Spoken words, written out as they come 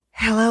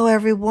Hello,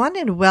 everyone,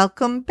 and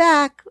welcome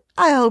back.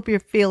 I hope you're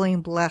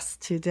feeling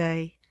blessed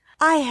today.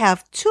 I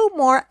have two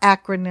more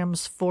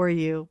acronyms for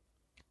you.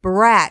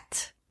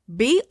 BRAT,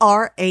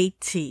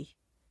 B-R-A-T.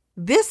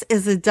 This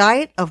is a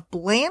diet of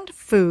bland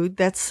food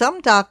that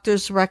some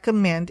doctors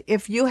recommend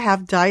if you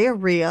have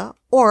diarrhea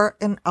or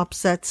an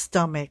upset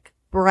stomach.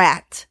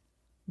 BRAT.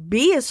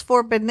 B is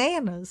for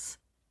bananas.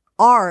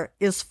 R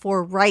is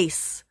for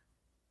rice.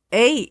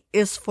 A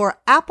is for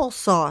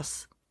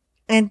applesauce.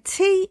 And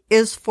T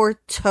is for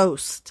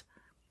toast.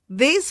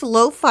 These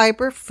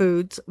low-fiber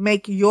foods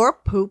make your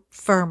poop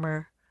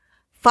firmer.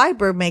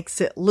 Fiber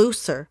makes it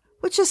looser,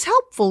 which is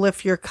helpful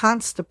if you're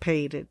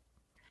constipated.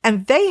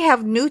 And they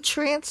have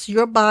nutrients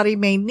your body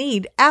may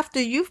need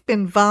after you've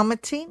been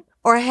vomiting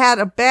or had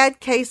a bad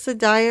case of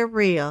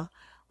diarrhea,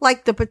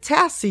 like the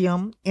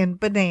potassium in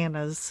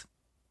bananas.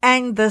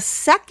 And the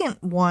second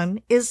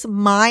one is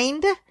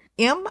MIND,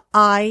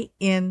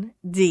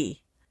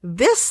 M-I-N-D.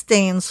 This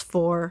stands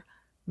for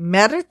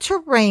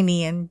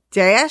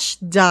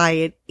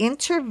Mediterranean-Diet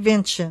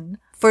Intervention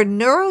for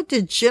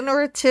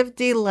Neurodegenerative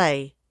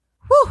Delay.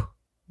 Whew,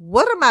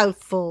 what a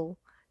mouthful.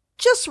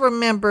 Just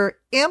remember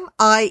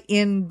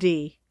MIND.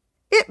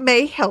 It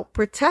may help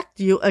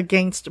protect you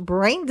against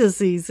brain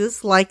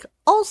diseases like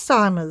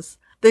Alzheimer's.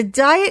 The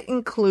diet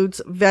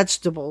includes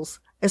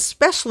vegetables,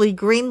 especially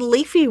green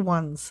leafy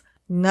ones,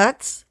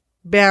 nuts,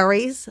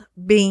 berries,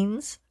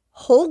 beans,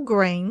 whole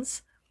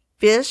grains,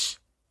 fish,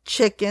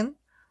 chicken,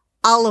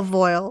 olive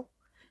oil,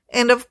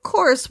 and of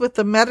course with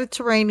the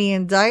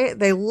Mediterranean diet,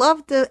 they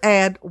love to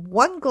add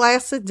 1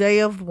 glass a day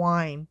of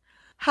wine.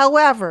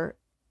 However,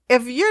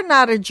 if you're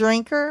not a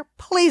drinker,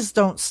 please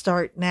don't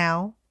start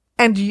now.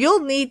 And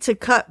you'll need to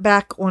cut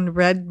back on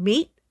red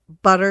meat,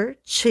 butter,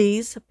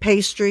 cheese,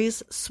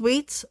 pastries,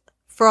 sweets,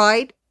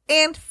 fried,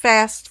 and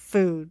fast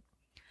food.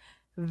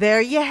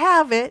 There you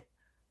have it,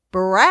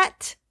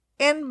 BRAT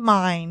and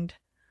MIND.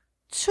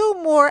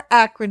 2 more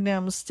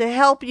acronyms to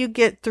help you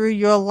get through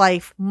your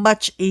life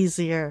much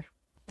easier.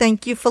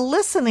 Thank you for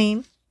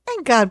listening,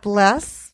 and God bless.